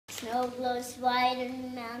Snow glows white on the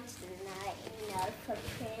mountain tonight, and our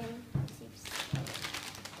footprint seeps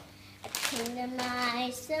a kingdom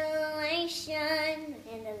isolation,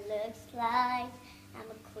 and it looks like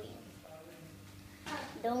I'm a queen.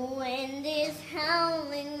 The wind is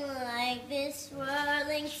howling like this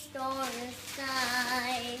swirling storm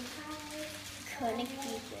inside. Couldn't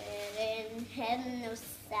keep it in, had no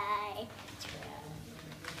sight.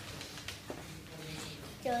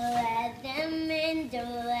 Don't let them in,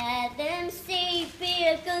 don't let them see. Be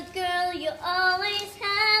a good girl, you always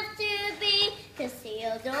have to be. 'Cause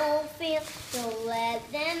you don't feel, don't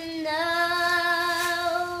let them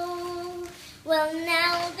know. Well,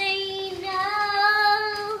 now they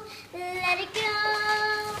know. Let it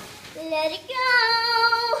go, let it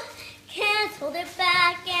go. Can't hold it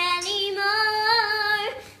back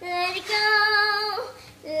anymore. Let it go,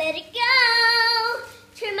 let it go.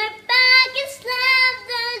 Turn my back and slam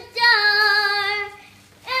the door.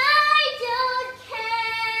 I don't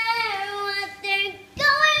care what they're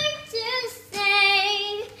going to say.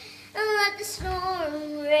 Let the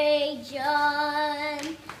storm rage on.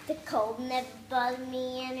 The cold never bothered me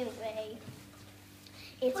anyway.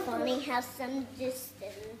 It's funny how some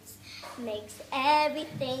distance makes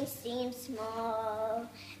everything seem small.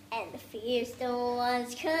 And the fears the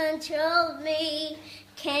ones control me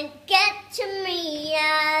can't get to me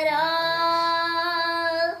at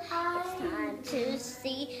all. It's time to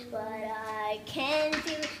see what I can do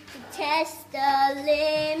to test the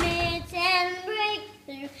limits and break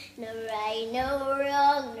through. No right, no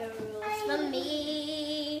wrong, no rules for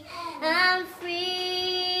me. I'm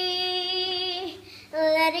free.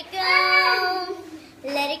 Let it go,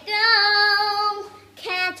 let it go.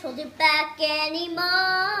 Can't hold it back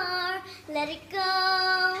anymore. Let it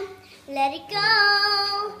go, let it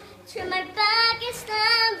go. Turn my back and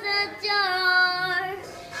slam the door.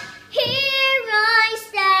 Here I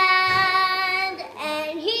stand,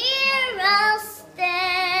 and here I'll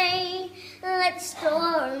stay. Let the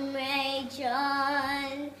storm rage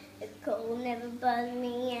on. The cold never bothered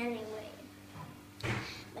me anyway.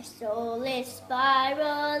 My soul is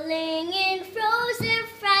spiraling in frozen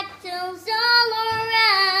fractals all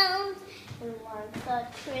around. And one thought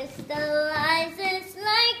crystallizes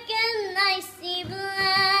like an icy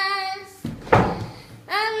blast.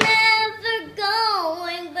 I'm never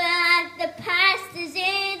going back, the past is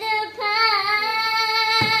in the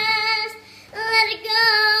past. Let it go,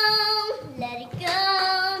 let it go.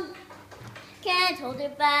 Can't hold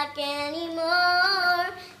it back anymore.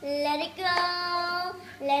 Let it go,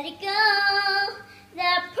 let it go.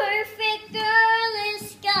 The perfect girl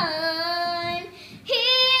is gone.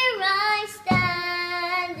 Here I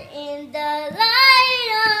stand in the light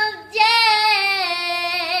of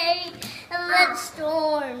day. Let the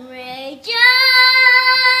storm rage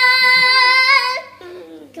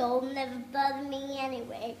on. Cold never bothered me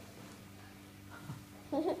anyway.